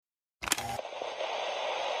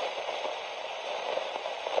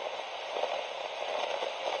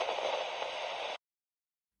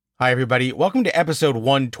Hi, everybody. Welcome to episode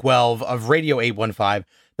 112 of Radio 815,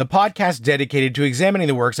 the podcast dedicated to examining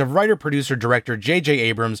the works of writer, producer, director J.J.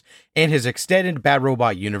 Abrams and his extended Bad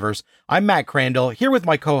Robot universe. I'm Matt Crandall, here with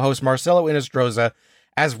my co-host Marcelo Inostroza,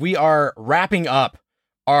 as we are wrapping up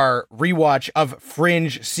our rewatch of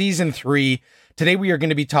Fringe Season 3. Today we are going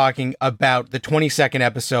to be talking about the 22nd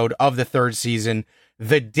episode of the third season,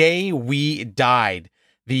 The Day We Died,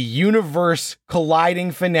 the universe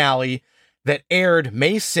colliding finale that aired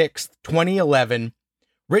May 6th, 2011,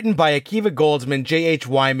 written by Akiva Goldsman, J.H.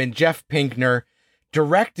 Wyman, Jeff Pinkner,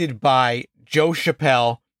 directed by Joe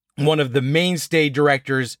Chappelle, one of the mainstay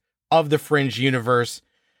directors of the Fringe universe.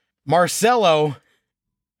 Marcelo,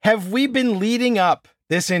 have we been leading up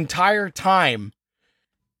this entire time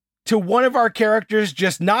to one of our characters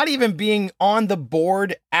just not even being on the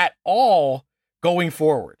board at all going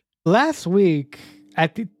forward? Last week,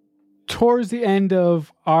 towards the end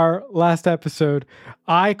of our last episode,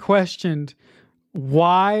 I questioned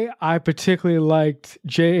why I particularly liked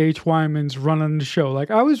J.H. Wyman's run on the show.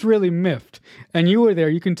 Like, I was really miffed, and you were there.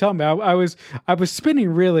 You can tell me. I was spinning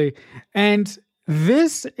really, and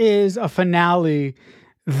this is a finale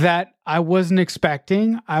that I wasn't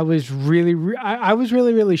expecting. I was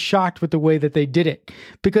really shocked with the way that they did it,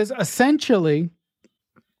 because essentially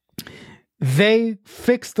they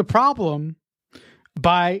fixed the problem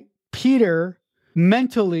by Peter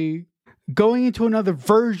mentally going into another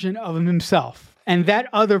version of himself, and that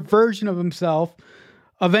other version of himself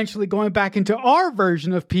eventually going back into our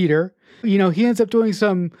version of Peter. You know, he ends up doing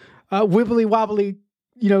some wibbly wobbly,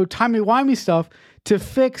 timey-wimey stuff to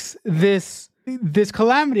fix this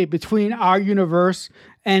calamity between our universe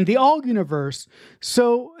and the all universe.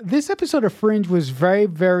 So this episode of Fringe was very,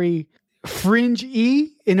 very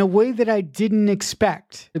Fringe-y in a way that I didn't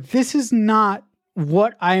expect. This is not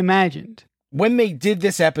what I imagined. When they did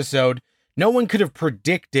this episode, no one could have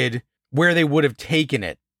predicted where they would have taken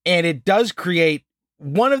it. And it does create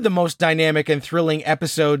one of the most dynamic and thrilling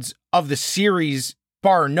episodes of the series,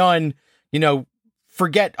 bar none.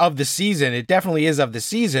 Forget of the season. It definitely is of the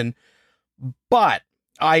season. But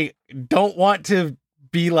I don't want to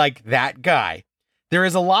be like that guy. There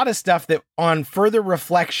is a lot of stuff that, on further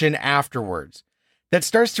reflection afterwards, that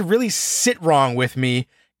starts to really sit wrong with me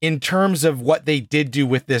in terms of what they did do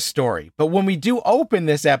with this story. But when we do open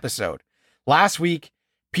this episode, last week,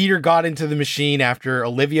 Peter got into the machine after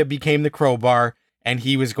Olivia became the crowbar, and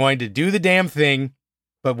he was going to do the damn thing.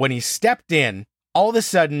 But when he stepped in, all of a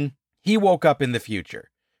sudden, he woke up in the future.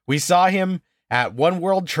 We saw him at One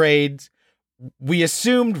World Trades. I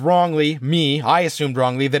assumed wrongly,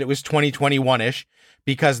 that it was 2021-ish,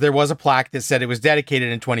 because there was a plaque that said it was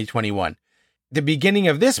dedicated in 2021. The beginning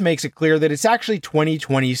of this makes it clear that it's actually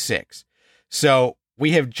 2026. So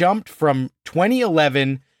we have jumped from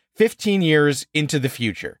 2011, 15 years into the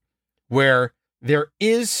future, where there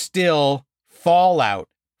is still fallout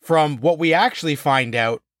from what we actually find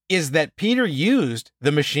out is that Peter used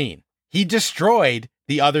the machine. He destroyed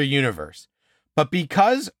the other universe. But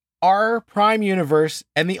because our prime universe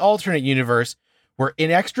and the alternate universe were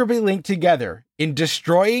inextricably linked together in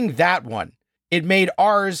destroying that one, it made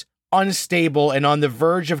ours unstable and on the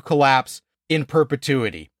verge of collapse in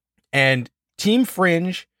perpetuity. And Team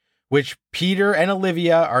Fringe, which Peter and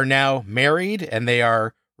Olivia are now married, and they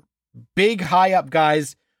are big high up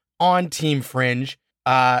guys on Team Fringe.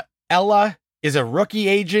 Ella is a rookie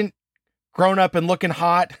agent, grown up and looking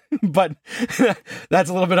hot, but that's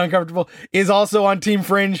a little bit uncomfortable, is also on Team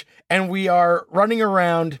Fringe. And we are running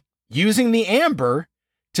around using the amber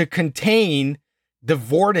to contain the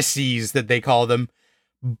vortices that they call them.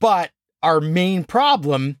 But our main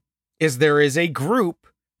problem is there is a group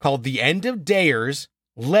called the End of Dayers,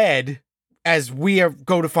 led, as we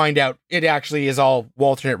go to find out, it actually is all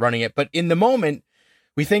Walternate running it. But in the moment,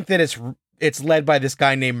 we think that it's led by this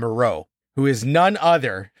guy named Moreau, who is none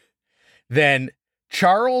other than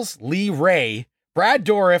Charles Lee Ray, Brad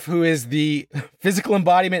Dourif, who is the physical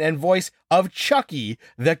embodiment and voice of Chucky,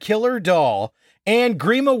 the killer doll, and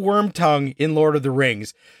Grima Wormtongue in Lord of the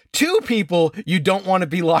Rings. Two people you don't want to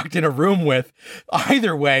be locked in a room with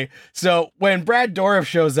either way. So when Brad Dourif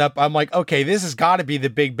shows up, I'm like, okay, this has got to be the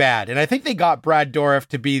big bad. And I think they got Brad Dourif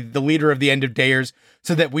to be the leader of the End of Dayers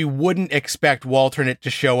so that we wouldn't expect Walternate to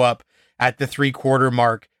show up at the 3/4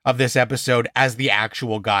 mark of this episode as the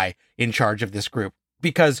actual guy in charge of this group.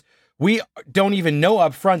 Because we don't even know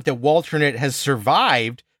up front that Walternate has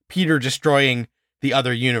survived Peter destroying the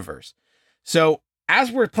other universe. So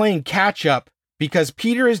as we're playing catch up, because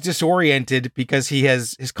Peter is disoriented because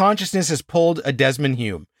his consciousness has pulled a Desmond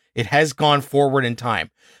Hume. It has gone forward in time.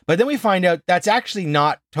 But then we find out that's actually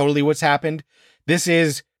not totally what's happened. This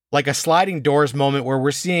is like a sliding doors moment where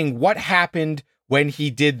we're seeing what happened when he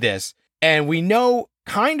did this. And we know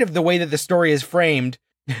kind of the way that the story is framed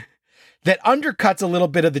that undercuts a little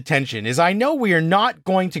bit of the tension is I know we are not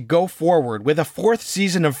going to go forward with a 4th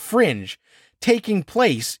season of Fringe taking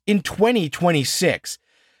place in 2026.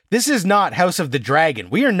 This is not House of the Dragon.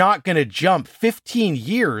 We are not going to jump 15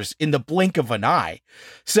 years in the blink of an eye.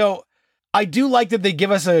 So I do like that they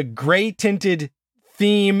give us a gray tinted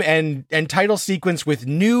theme and title sequence with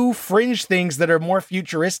new Fringe things that are more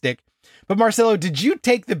futuristic. But Marcelo, did you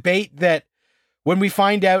take the bait that when we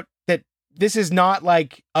find out that this is not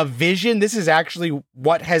like a vision, this is actually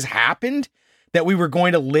what has happened, that we were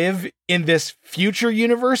going to live in this future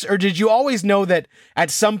universe? Or did you always know that at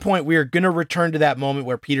some point we are going to return to that moment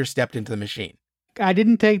where Peter stepped into the machine? I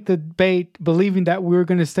didn't take the bait believing that we were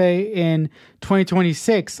going to stay in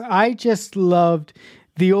 2026. I just loved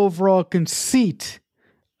the overall conceit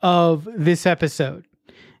of this episode,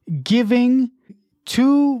 giving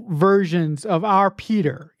two versions of our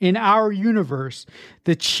Peter in our universe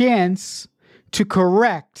the chance to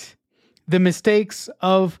correct the mistakes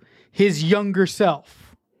of his younger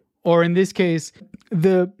self, or in this case,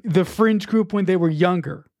 the Fringe group when they were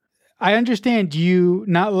younger. I understand you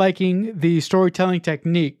not liking the storytelling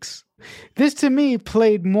techniques. This to me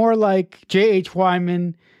played more like J.H.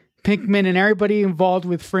 Wyman, Pinkman, and everybody involved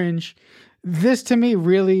with Fringe. This to me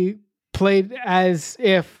really played as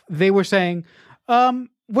if they were saying,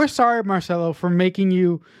 we're sorry, Marcelo, for making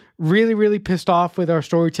you really, really pissed off with our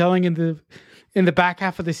storytelling in the back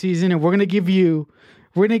half of the season, and we're gonna give you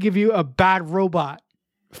a bad robot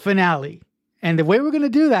finale. And the way we're gonna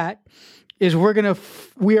do that is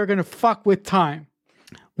we are gonna fuck with time.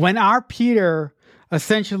 When our Peter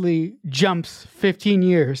essentially jumps 15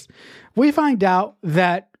 years, we find out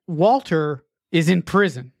that Walter is in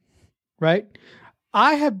prison, right?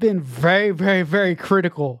 I have been very, very, very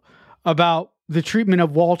critical about the treatment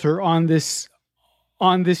of Walter on this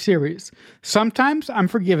series. Sometimes I'm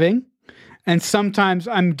forgiving, and sometimes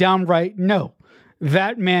I'm downright no.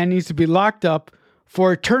 That man needs to be locked up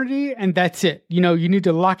for eternity, and that's it. You need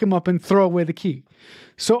to lock him up and throw away the key.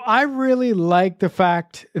 So I really like the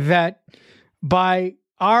fact that by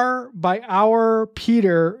our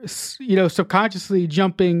Peter, subconsciously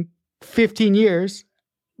jumping 15 years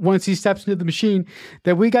once he steps into the machine,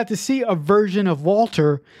 that we got to see a version of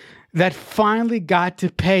Walter that finally got to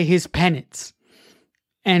pay his penance.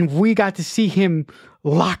 And we got to see him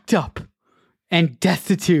locked up and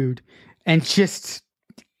destitute and just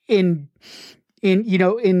in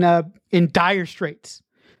dire straits.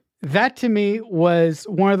 That to me was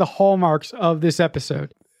one of the hallmarks of this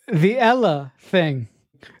episode. The Ella thing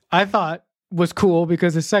I thought was cool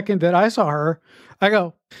because the second that I saw her, I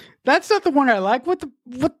go, that's not the one I like. What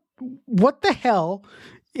the hell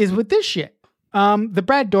is with this shit? The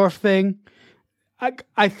Brad Dourif thing,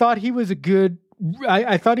 I thought he was a good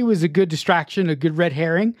distraction, a good red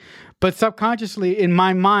herring, but subconsciously in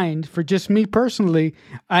my mind, for just me personally,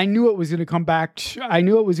 I knew it was going to come back. I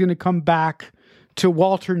knew it was going to come back to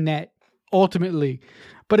Walter Net ultimately.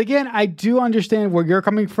 But again, I do understand where you're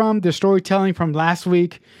coming from. The storytelling from last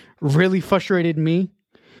week really frustrated me.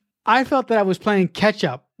 I felt that I was playing catch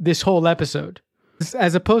up this whole episode,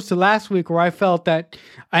 as opposed to last week where I felt that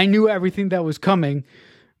I knew everything that was coming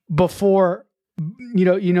before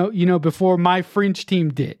before my Fringe team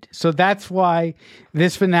did. So that's why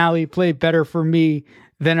this finale played better for me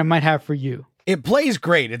than it might have for you. It plays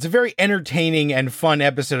great. It's a very entertaining and fun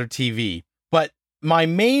episode of TV. But my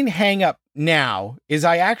main hang up now is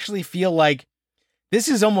I actually feel like this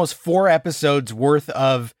is almost 4 episodes worth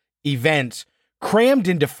of events crammed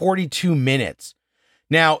into 42 minutes.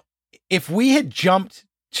 Now, if we had jumped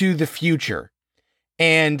to the future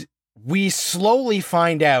and we slowly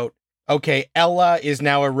find out, okay, Ella is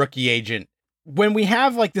now a rookie agent. When we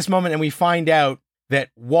have like this moment and we find out that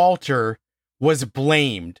Walter was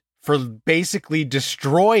blamed for basically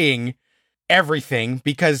destroying everything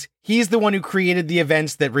because he's the one who created the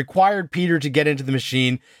events that required Peter to get into the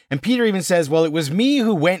machine. And Peter even says, well, it was me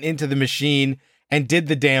who went into the machine and did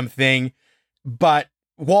the damn thing, but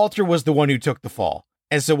Walter was the one who took the fall.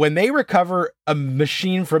 And so when they recover a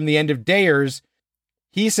machine from the end of Dayers,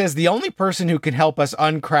 he says the only person who can help us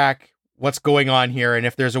uncrack what's going on here, and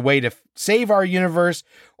if there's a way to save our universe,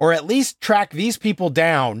 or at least track these people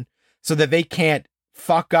down so that they can't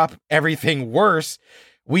fuck up everything worse,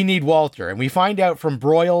 we need Walter. And we find out from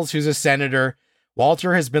Broyles, who's a senator,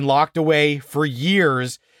 Walter has been locked away for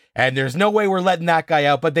years, and there's no way we're letting that guy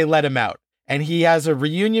out, but they let him out. And he has a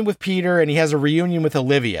reunion with Peter, and he has a reunion with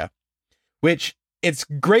Olivia, which it's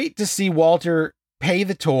great to see Walter pay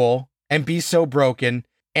the toll and be so broken,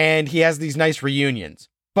 and he has these nice reunions.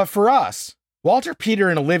 But for us, Walter, Peter,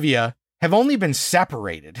 and Olivia have only been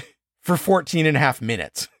separated for 14 and a half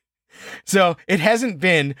minutes. So it hasn't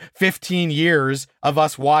been 15 years of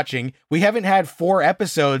us watching. We haven't had 4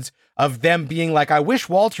 episodes of them being like, I wish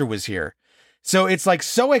Walter was here. So it's like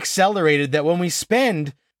so accelerated that when we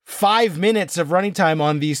spend 5 minutes of running time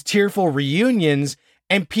on these tearful reunions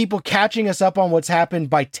and people catching us up on what's happened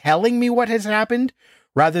by telling me what has happened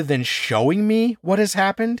rather than showing me what has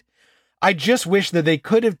happened, I just wish that they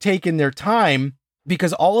could have taken their time,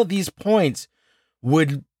 because all of these points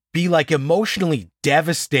would be like emotionally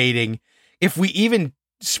devastating if we even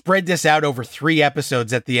spread this out over 3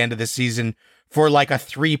 episodes at the end of the season for like a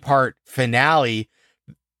 3-part finale.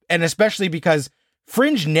 And especially because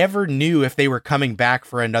Fringe never knew if they were coming back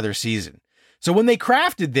for another season. So when they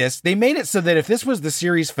crafted this, they made it so that if this was the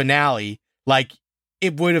series finale, like,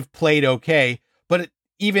 it would have played okay. But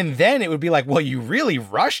even then it would be like, well, you really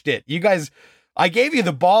rushed it. You guys, I gave you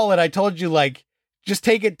the ball and I told you, like, just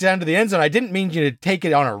take it down to the end zone. I didn't mean you to take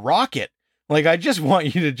it on a rocket. Like, I just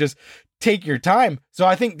want you to just take your time. So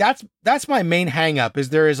I think that's my main hang up, is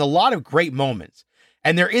there is a lot of great moments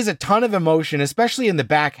and there is a ton of emotion, especially in the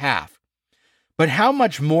back half. But how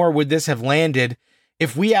much more would this have landed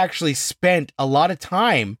if we actually spent a lot of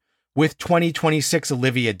time with 2026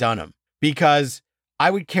 Olivia Dunham? Because I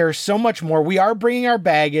would care so much more. We are bringing our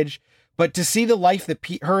baggage, but to see the life that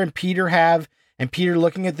her and Peter have, and Peter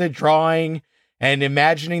looking at the drawing and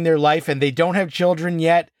imagining their life, and they don't have children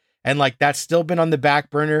yet, and like that's still been on the back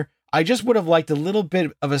burner. I just would have liked a little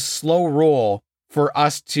bit of a slow roll for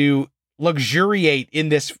us to luxuriate in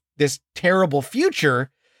this terrible future,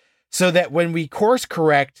 so that when we course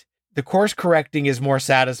correct, the course correcting is more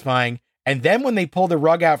satisfying. And then when they pull the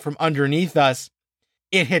rug out from underneath us,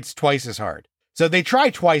 it hits twice as hard. So they try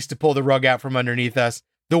twice to pull the rug out from underneath us.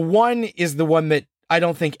 The one is the one that I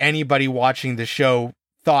don't think anybody watching the show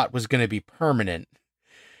thought was going to be permanent,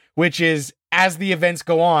 which is, as the events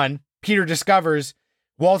go on, Peter discovers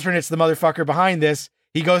Walternet's the motherfucker behind this.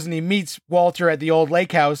 He goes and he meets Walter at the old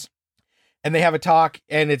lake house, and they have a talk,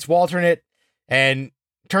 and it's Walternet, and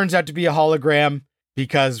turns out to be a hologram,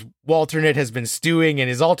 because Walternet has been stewing, and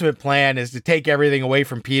his ultimate plan is to take everything away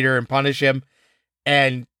from Peter and punish him,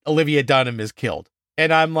 and Olivia Dunham is killed.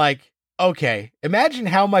 And I'm like, okay, imagine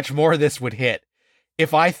how much more this would hit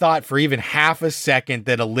if I thought for even half a second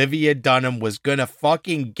that Olivia Dunham was gonna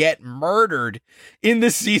fucking get murdered in the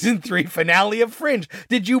season 3 finale of Fringe.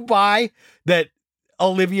 Did you buy that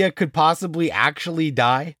Olivia could possibly actually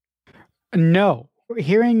die? No.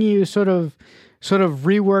 Hearing you sort of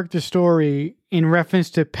rework the story in reference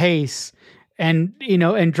to pace and,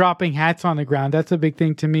 and dropping hats on the ground, that's a big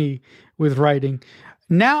thing to me with writing.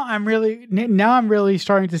 Now I'm really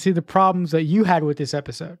starting to see the problems that you had with this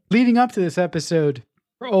episode. Leading up to this episode,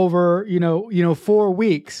 over 4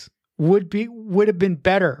 weeks would have been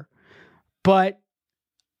better. But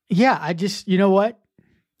yeah, I just, you know what?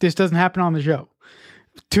 This doesn't happen on the show.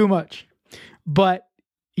 Too much. But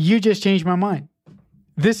you just changed my mind.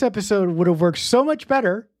 This episode would have worked so much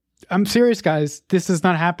better. I'm serious, guys. This does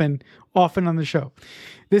not happen often on the show.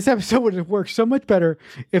 This episode would have worked so much better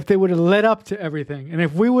if they would have led up to everything. And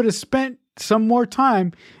if we would have spent some more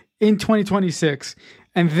time in 2026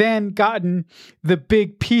 and then gotten the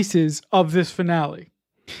big pieces of this finale.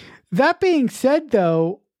 That being said,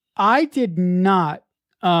 though, I did not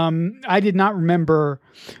remember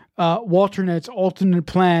Walternet's alternate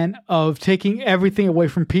plan of taking everything away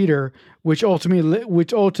from Peter, which ultimately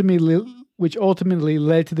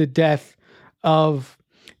led to the death of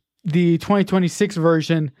the 2026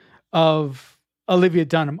 version of Olivia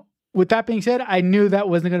Dunham. With that being said, I knew that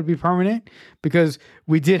wasn't going to be permanent, because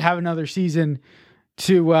we did have another season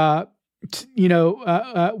we do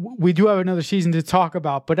have another season to talk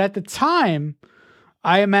about. But at the time,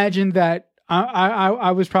 I imagined that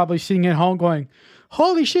I was probably sitting at home going,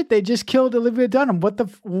 holy shit, they just killed Olivia Dunham. What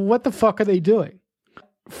the fuck are they doing?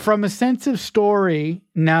 From a sense of story,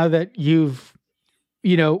 now that you've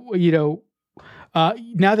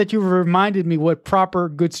reminded me what proper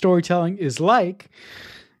good storytelling is like,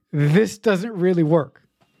 this doesn't really work.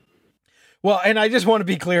 Well, and I just want to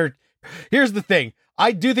be clear. Here's the thing.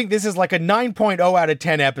 I do think this is like a 9.0 out of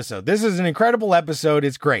 10 episode. This is an incredible episode.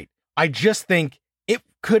 It's great. I just think it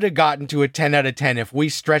could have gotten to a 10 out of 10 if we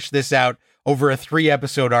stretched this out over a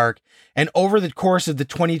 3-episode arc. And over the course of the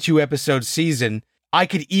 22-episode season, I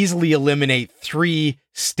could easily eliminate 3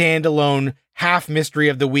 standalone half mystery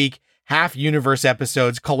of the week, half universe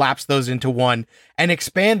episodes, collapse those into one, and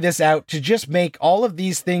expand this out to just make all of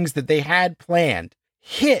these things that they had planned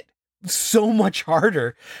hit so much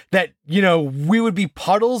harder that, we would be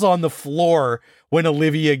puddles on the floor when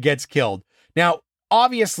Olivia gets killed. Now,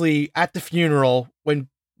 obviously at the funeral, when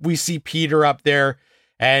we see Peter up there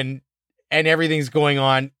and everything's going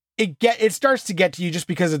on, it starts to get to you just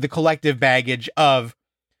because of the collective baggage of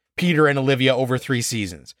Peter and Olivia over 3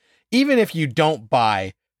 seasons. Even if you don't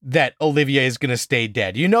buy that Olivia is going to stay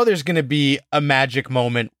dead, you know there's going to be a magic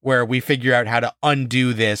moment where we figure out how to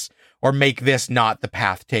undo this or make this not the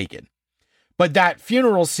path taken. But that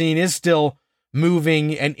funeral scene is still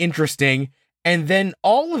moving and interesting. And then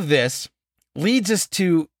all of this leads us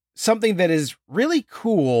to something that is really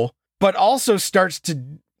cool, but also starts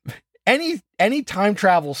to any time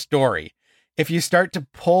travel story. If you start to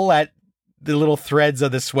pull at the little threads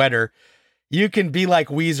of the sweater, you can be like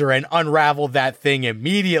Weezer and unravel that thing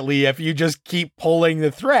immediately if you just keep pulling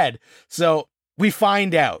the thread. So we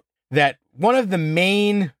find out that one of the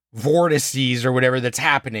main vortices or whatever that's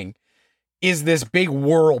happening is this big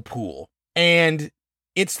whirlpool. And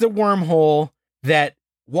it's the wormhole that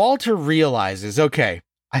Walter realizes, okay,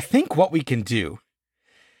 I think what we can do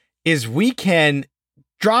is we can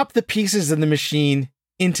drop the pieces of the machine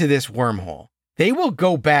into this wormhole. They will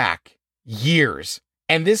go back years,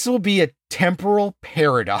 and this will be a temporal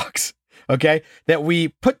paradox, okay? That we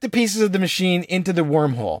put the pieces of the machine into the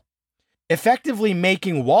wormhole, effectively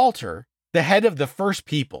making Walter the head of the first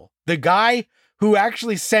people, the guy who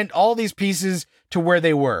actually sent all these pieces to where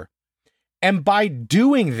they were. And by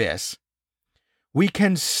doing this, we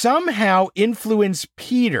can somehow influence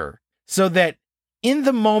Peter so that in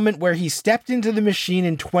the moment where he stepped into the machine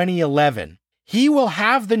in 2011, he will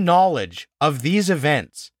have the knowledge of these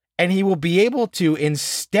events, and he will be able to,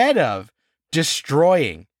 instead of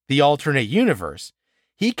destroying the alternate universe,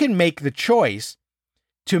 he can make the choice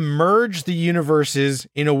to merge the universes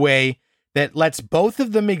in a way that lets both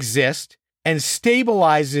of them exist and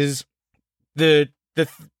stabilizes the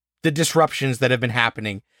disruptions that have been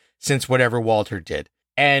happening since whatever Walter did.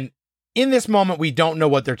 And in this moment, we don't know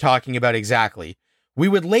what they're talking about exactly. We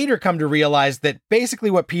would later come to realize that basically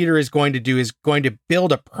what Peter is going to do is going to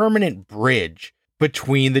build a permanent bridge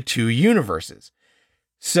between the two universes.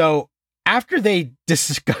 So after they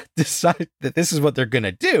decide that this is what they're going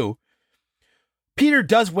to do, Peter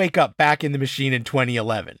does wake up back in the machine in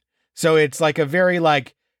 2011. So it's like a very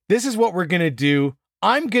like, this is what we're going to do.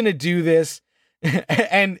 I'm going to do this.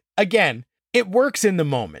 And again, it works in the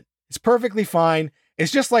moment. It's perfectly fine.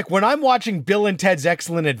 It's just like when I'm watching Bill and Ted's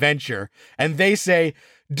Excellent Adventure and they say,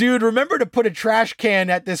 dude, remember to put a trash can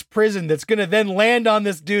at this prison that's going to then land on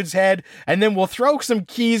this dude's head, and then we'll throw some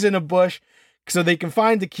keys in a bush so they can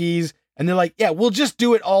find the keys. And they're like, yeah, we'll just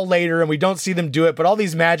do it all later. And we don't see them do it. But all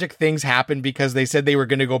these magic things happen because they said they were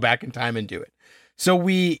going to go back in time and do it. So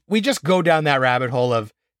we just go down that rabbit hole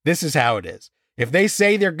of this is how it is. If they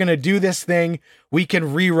say they're going to do this thing, we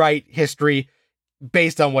can rewrite history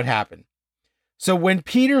based on what happened. So when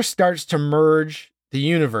Peter starts to merge the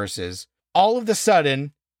universes, all of a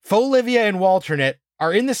sudden, Folivia and Walternate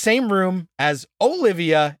are in the same room as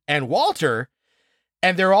Olivia and Walter,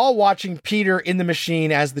 and they're all watching Peter in the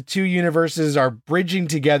machine as the two universes are bridging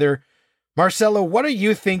together. Marcelo, what are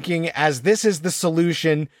you thinking as this is the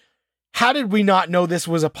solution? How did we not know this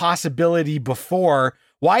was a possibility before?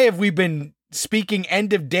 Why have we been speaking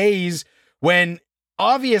end of days when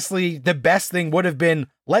obviously the best thing would have been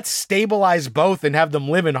let's stabilize both and have them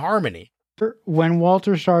live in harmony? When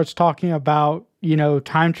Walter starts talking about,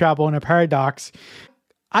 time travel and a paradox,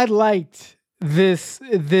 I liked this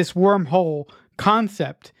wormhole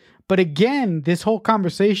concept. But again, this whole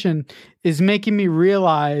conversation is making me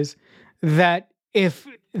realize that if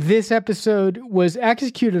this episode was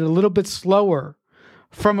executed a little bit slower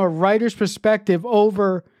from a writer's perspective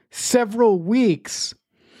over several weeks,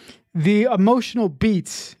 the emotional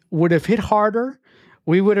beats would have hit harder.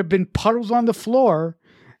 We would have been puddles on the floor.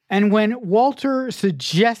 And when Walter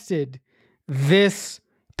suggested this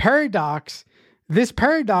paradox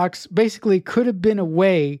basically could have been a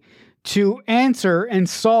way to answer and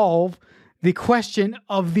solve the question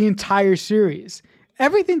of the entire series.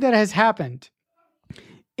 Everything that has happened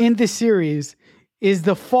in this series is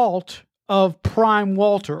the fault of Prime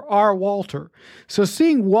Walter, our Walter. So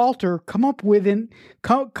seeing Walter come up with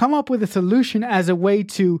a solution as a way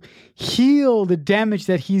to heal the damage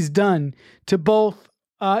that he's done to both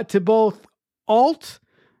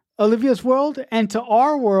Olivia's world and to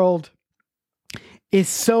our world is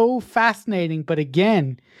so fascinating. But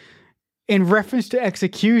again, in reference to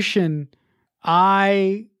execution,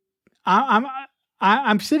 I'm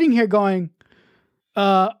sitting here going,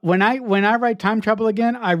 when I write time travel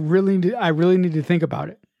again, I really need to think about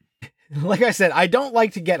it. Like I said, I don't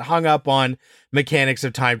like to get hung up on mechanics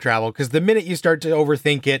of time travel because the minute you start to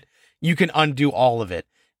overthink it, you can undo all of it.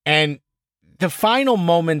 And the final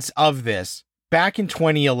moments of this back in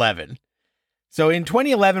 2011. So in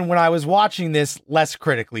 2011, when I was watching this less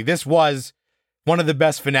critically, this was one of the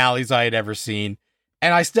best finales I had ever seen.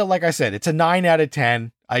 And I still, like I said, it's a 9 out of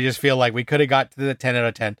 10. I just feel like we could have got to the 10 out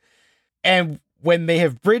of 10. And when they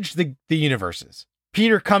have bridged the universes,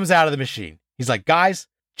 Peter comes out of the machine. He's like, guys,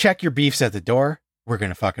 check your beefs at the door. We're going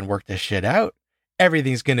to fucking work this shit out.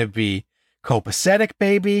 Everything's going to be copacetic,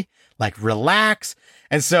 baby. Like, relax.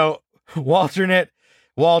 And so Walter,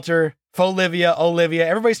 Olivia,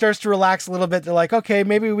 everybody starts to relax a little bit. They're like, okay,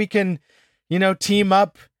 maybe we can, team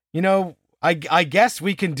up. I guess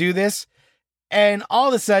we can do this. And all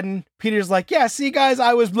of a sudden, Peter's like, yeah, see, guys,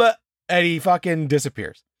 I was blah. And he fucking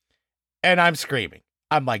disappears. And I'm screaming.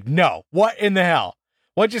 I'm like, no, what in the hell?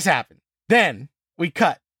 What just happened? Then we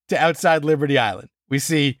cut to outside Liberty Island. We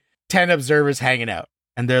see 10 observers hanging out.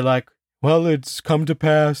 And they're like, well, it's come to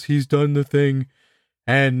pass. He's done the thing.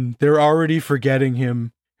 And they're already forgetting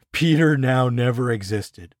him. Peter now never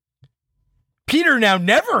existed. Peter now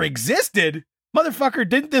never existed? Motherfucker,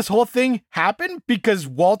 didn't this whole thing happen because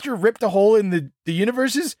Walter ripped a hole in the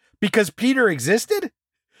universes because Peter existed?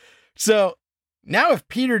 So now if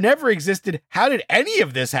Peter never existed, how did any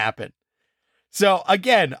of this happen? So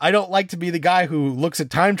again, I don't like to be the guy who looks at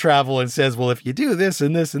time travel and says, well, if you do this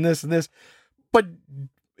and this and this and this, but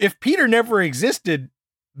if Peter never existed,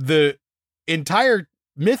 the entire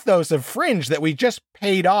mythos of Fringe that we just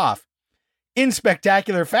paid off in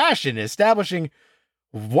spectacular fashion, establishing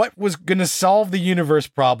what was going to solve the universe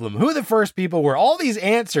problem, who the first people were, all these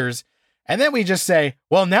answers. And then we just say,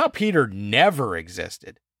 well, now Peter never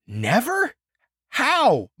existed. Never?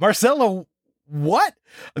 How? Marcelo, what?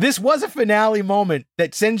 This was a finale moment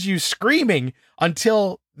that sends you screaming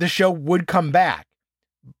until the show would come back.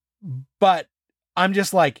 But I'm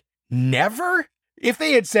just like, never? If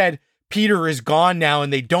they had said Peter is gone now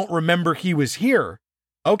and they don't remember he was here.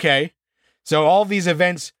 Okay. So all these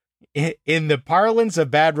events in the parlance of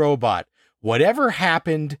Bad Robot, whatever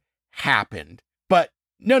happened, happened. But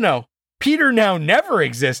no, Peter now never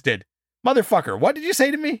existed. Motherfucker, what did you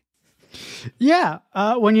say to me? Yeah,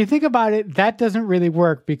 when you think about it, that doesn't really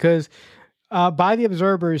work because by the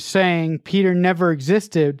observers saying Peter never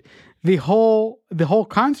existed, the whole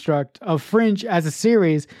construct of Fringe as a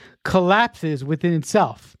series collapses within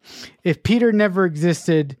itself. If Peter never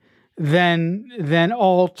existed, then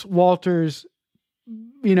Walter's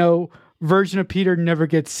version of Peter never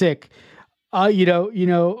gets sick.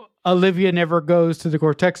 Olivia never goes to the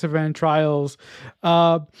Cortexavan trials.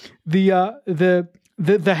 The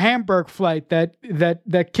Hamburg flight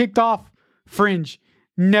that kicked off Fringe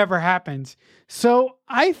never happens. So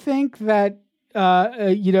I think that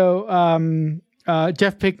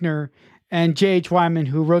Jeff Pickner and J.H. Wyman,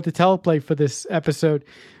 who wrote the teleplay for this episode,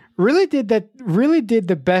 really did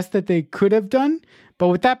the best that they could have done. But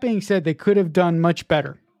with that being said, they could have done much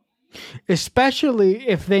better, especially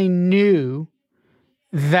if they knew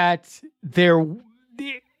that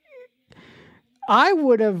I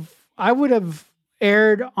would have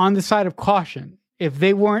erred on the side of caution if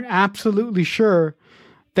they weren't absolutely sure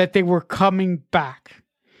that they were coming back.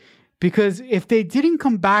 Because if they didn't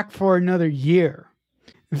come back for another year,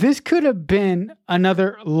 this could have been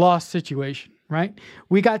another lost situation, right?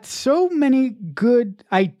 We got so many good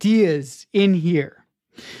ideas in here,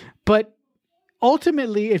 but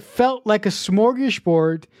ultimately it felt like a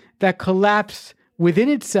smorgasbord that collapsed within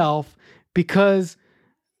itself because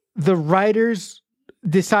the writers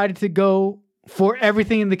decided to go for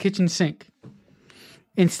everything in the kitchen sink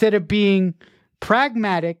instead of being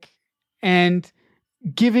pragmatic and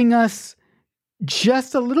giving us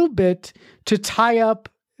just a little bit to tie up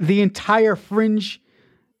the entire Fringe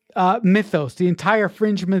mythos, the entire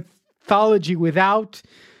Fringe mythology without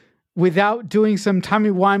doing some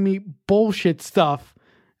timey-wimey bullshit stuff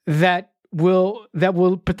that will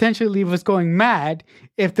potentially leave us going mad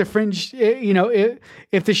if the Fringe,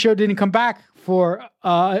 if the show didn't come back for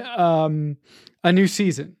a new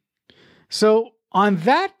season. So on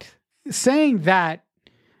that, saying that,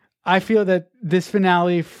 I feel that this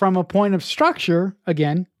finale, from a point of structure,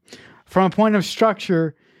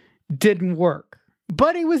 didn't work.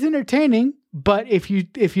 But it was entertaining. But if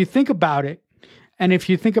you think about it, and if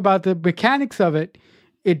you think about the mechanics of it,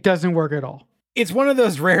 it doesn't work at all. It's one of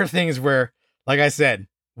those rare things where, like I said,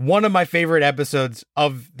 one of my favorite episodes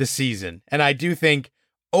of the season. And I do think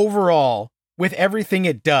overall, with everything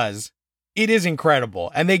it does, it is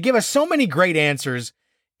incredible. And they give us so many great answers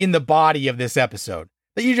in the body of this episode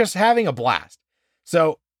that you're just having a blast.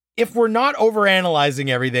 So if we're not overanalyzing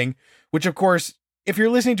everything, which of course, if you're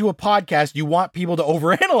listening to a podcast, you want people to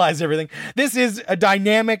overanalyze everything. This is a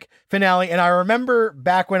dynamic finale. And I remember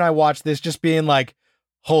back when I watched this just being like,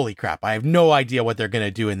 holy crap, I have no idea what they're going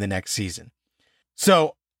to do in the next season.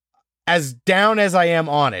 So as down as I am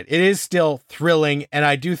on it, it is still thrilling. And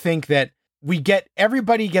I do think that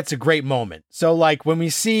everybody gets a great moment. So like when we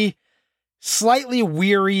see slightly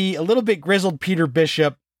weary, a little bit grizzled Peter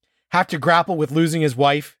Bishop have to grapple with losing his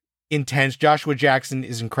wife, intense. Joshua Jackson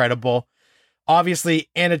is incredible. Obviously,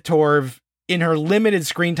 Anna Torv, in her limited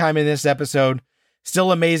screen time in this episode,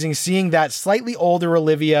 still amazing. Seeing that slightly older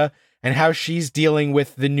Olivia and how she's dealing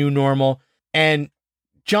with the new normal. And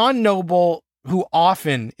John Noble, who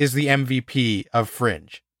often is the MVP of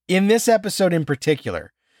Fringe. In this episode in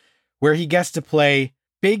particular, where he gets to play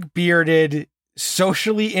big-bearded,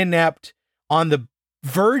 socially inept, on the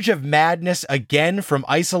verge of madness again from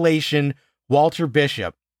isolation, Walter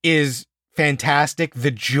Bishop is fantastic.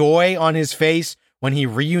 The joy on his face when he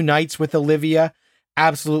reunites with Olivia,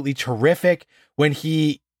 absolutely terrific. When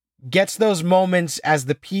he gets those moments as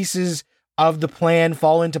the pieces of the plan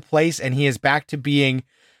fall into place and he is back to being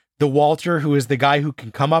the Walter who is the guy who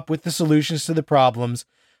can come up with the solutions to the problems.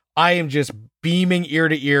 I am just beaming ear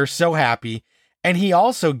to ear, so happy. And he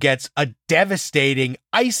also gets a devastating,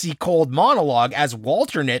 icy cold monologue as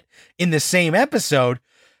Walternate in the same episode.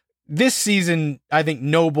 This season, I think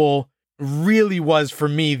Noble really was, for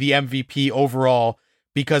me, the MVP overall,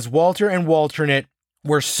 because Walter and Walternate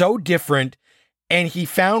were so different, and he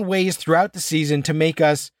found ways throughout the season to make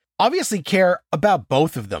us obviously care about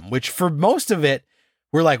both of them, which for most of it,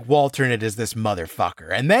 we're like, Walternate is this motherfucker.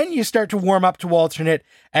 And then you start to warm up to Walternate,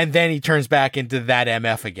 and then he turns back into that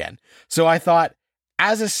MF again. So I thought,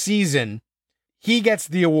 as a season, he gets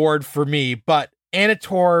the award for me, but Anna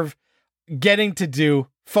Torv getting to do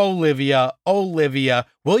Olivia,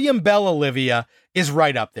 William Bell Olivia is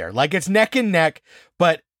right up there. Like, it's neck and neck,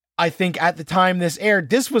 but I think at the time this aired,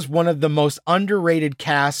 this was one of the most underrated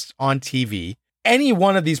casts on TV. Any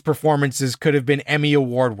one of these performances could have been Emmy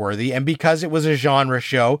award worthy, and because it was a genre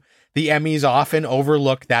show, the Emmys often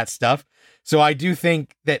overlook that stuff. So I do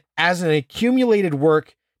think that as an accumulated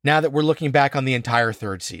work, now that we're looking back on the entire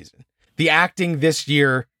third season, the acting this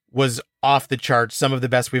year was off the charts, some of the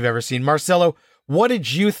best we've ever seen. Marcelo, what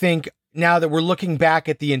did you think now that we're looking back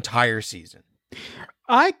at the entire season?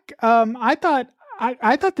 I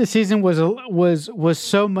thought the season was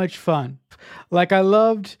so much fun. Like, I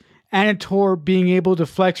loved Anna Torv being able to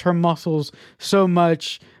flex her muscles so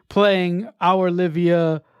much, playing our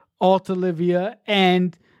Olivia, Alt Olivia,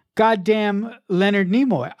 and goddamn Leonard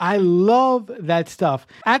Nimoy. I love that stuff.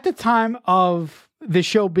 At the time of the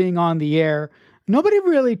show being on the air, nobody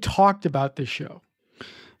really talked about the show.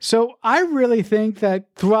 So I really think that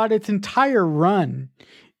throughout its entire run,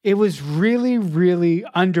 it was really, really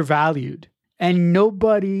undervalued. And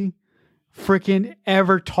nobody freaking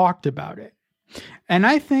ever talked about it. And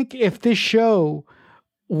I think if this show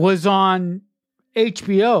was on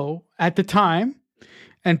HBO at the time,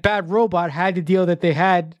 and Bad Robot had the deal that they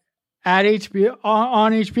had at HBO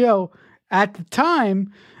on HBO at the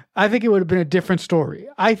time, I think it would have been a different story.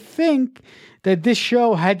 I think that this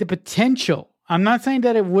show had the potential. I'm not saying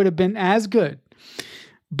that it would have been as good,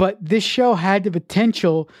 but this show had the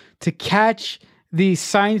potential to catch the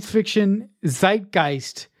science fiction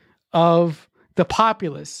zeitgeist of the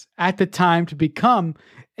populace at the time to become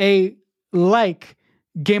a like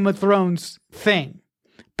Game of Thrones thing.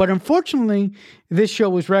 But unfortunately, this show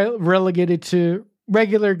was relegated to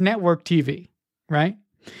regular network TV, right?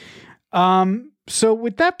 So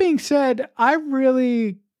with that being said, I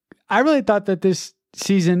really thought that this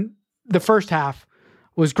season, the first half,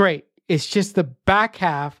 was great. It's just the back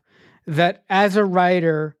half that, as a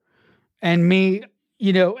writer and me,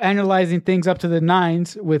 analyzing things up to the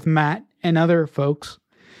nines with Matt and other folks,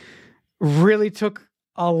 really took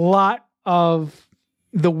a lot of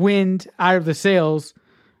the wind out of the sails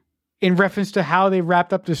in reference to how they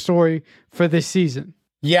wrapped up the story for this season.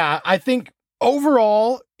 Yeah, I think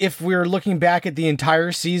overall, if we're looking back at the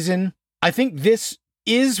entire season, I think this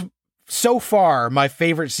is so far my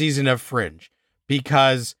favorite season of Fringe,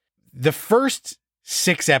 because the first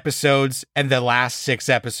 6 episodes and the last 6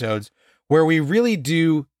 episodes, where we really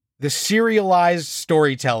do the serialized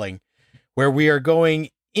storytelling, where we are going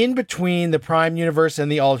in between the Prime universe and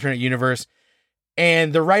the alternate universe,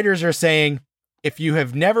 and the writers are saying, if you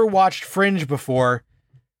have never watched Fringe before,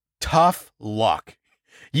 tough luck.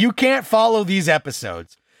 You can't follow these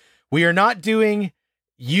episodes. We are not doing,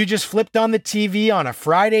 you just flipped on the TV on a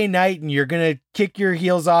Friday night and you're going to kick your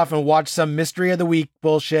heels off and watch some Mystery of the Week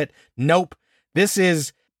bullshit. Nope. This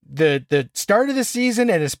is the start of the season,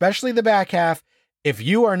 and especially the back half. If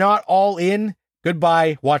you are not all in,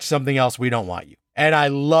 goodbye, watch something else. We don't want you. And I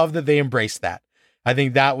love that they embraced that. I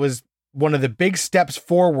think that was one of the big steps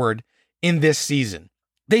forward in this season.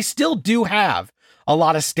 They still do have a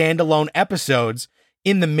lot of standalone episodes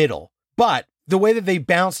in the middle, but the way that they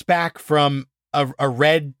bounced back from a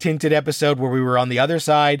red tinted episode where we were on the other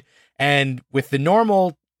side and with the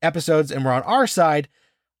normal episodes and we're on our side,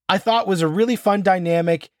 I thought was a really fun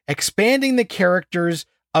dynamic, expanding the characters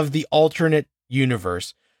of the alternate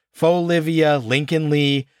universe. Fo-Livia, Lincoln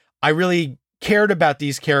Lee. I really cared about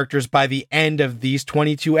these characters by the end of these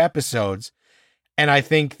 22 episodes. And I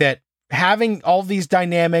think that having all these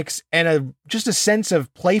dynamics and just a sense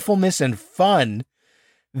of playfulness and fun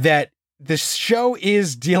that the show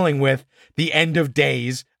is dealing with the end of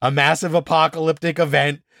days, a massive apocalyptic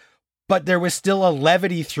event, but there was still a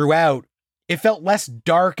levity throughout. It felt less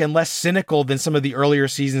dark and less cynical than some of the earlier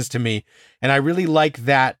seasons to me. And I really liked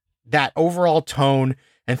that overall tone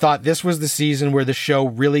and thought this was the season where the show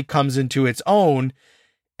really comes into its own.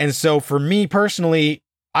 And so for me personally,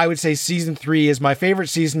 I would say season 3 is my favorite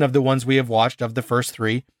season of the ones we have watched, of the first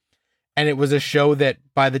 3. And it was a show that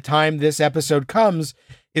by the time this episode comes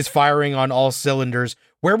is firing on all cylinders.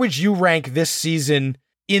 Where would you rank this season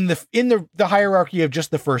in the hierarchy of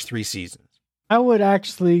just the first 3 seasons? I would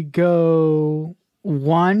actually go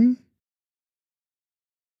 1,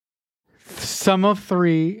 some of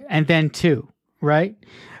 3, and then 2, right?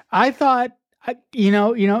 I thought,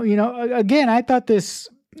 again, I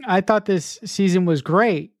thought this season was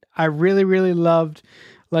great. I really, really loved,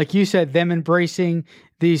 like you said, them embracing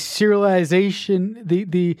the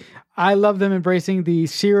serialization, I love them embracing the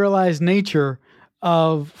serialized nature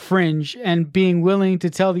of Fringe and being willing to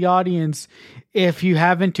tell the audience, if you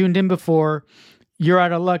haven't tuned in before, you're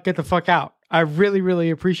out of luck, get the fuck out. I really,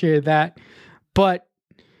 really appreciated that. But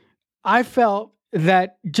I felt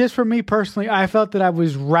that, just for me personally, I felt that I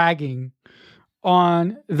was ragging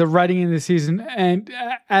on the writing in the season. And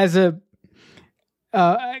as in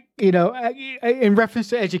reference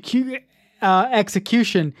to execution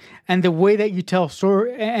and the way that you tell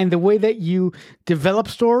story and the way that you develop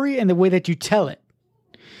story and the way that you tell it.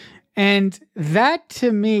 And that,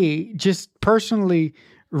 to me, just personally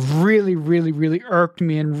really, really, really irked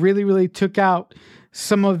me and really, really took out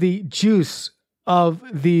some of the juice of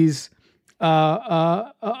these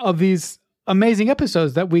amazing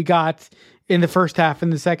episodes that we got in the first half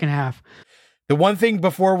and the second half. The one thing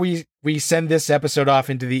before we send this episode off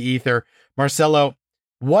into the ether, Marcelo,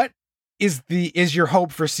 what is your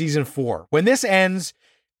hope for season 4? When this ends,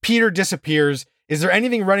 Peter disappears. Is there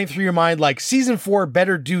anything running through your mind like season 4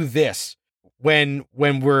 better do this when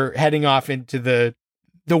we're heading off into the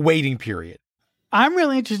waiting period? I'm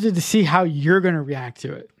really interested to see how you're going to react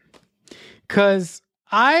to it. Because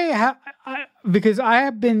I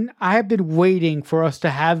have been waiting for us to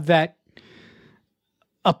have that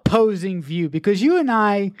opposing view, because you and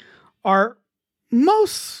I are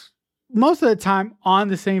most of the time on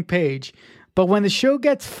the same page, but when the show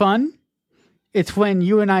gets fun, it's when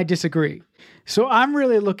you and I disagree. So I'm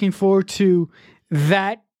really looking forward to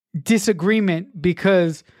that disagreement,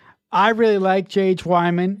 because I really like J.H.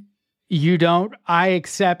 Wyman. You don't. I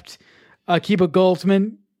accept Akiba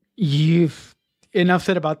Goldsman. You've enough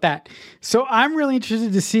said about that. So I'm really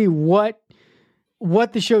interested to see what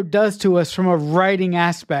the show does to us from a writing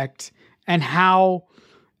aspect, and how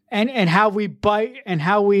we bite and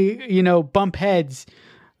how we, bump heads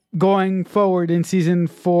going forward in season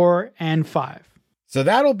 4 and 5. So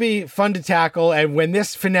that'll be fun to tackle. And when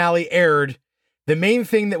this finale aired, the main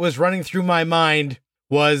thing that was running through my mind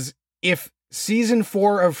was, if season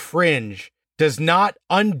 4 of Fringe does not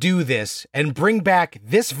undo this and bring back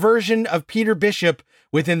this version of Peter Bishop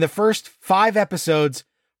within the first 5 episodes,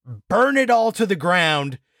 burn it all to the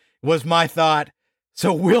ground, was my thought.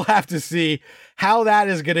 So we'll have to see how that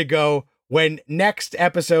is going to go when next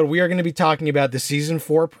episode we are going to be talking about the season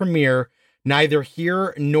 4 premiere, Neither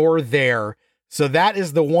Here Nor There. So that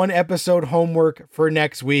is the 1 episode homework for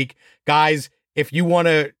next week. Guys, if you want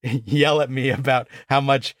to yell at me about how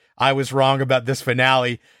much I was wrong about this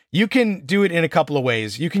finale, you can do it in a couple of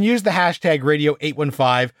ways. You can use the hashtag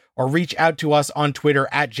Radio815 or reach out to us on Twitter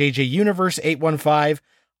at JJUniverse815.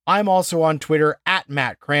 I'm also on Twitter at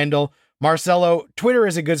Matt Crandall. Marcelo, Twitter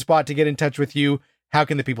is a good spot to get in touch with you. How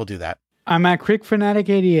can the people do that? I'm at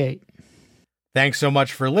CrickFanatic88. Thanks so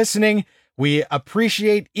much for listening. We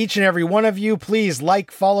appreciate each and every one of you. Please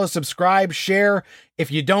like, follow, subscribe, share. If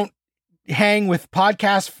you don't hang with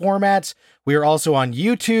podcast formats, we are also on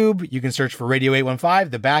YouTube. You can search for Radio 815.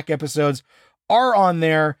 The back episodes are on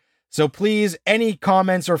there. So please, any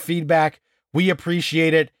comments or feedback, we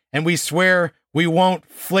appreciate it. And we swear we won't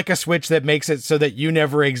flick a switch that makes it so that you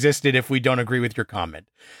never existed if we don't agree with your comment.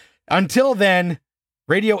 Until then,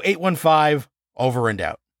 Radio 815, over and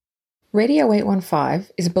out. Radio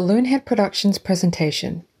 815 is a Balloonhead Productions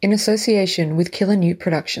presentation in association with Killer Newt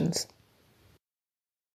Productions.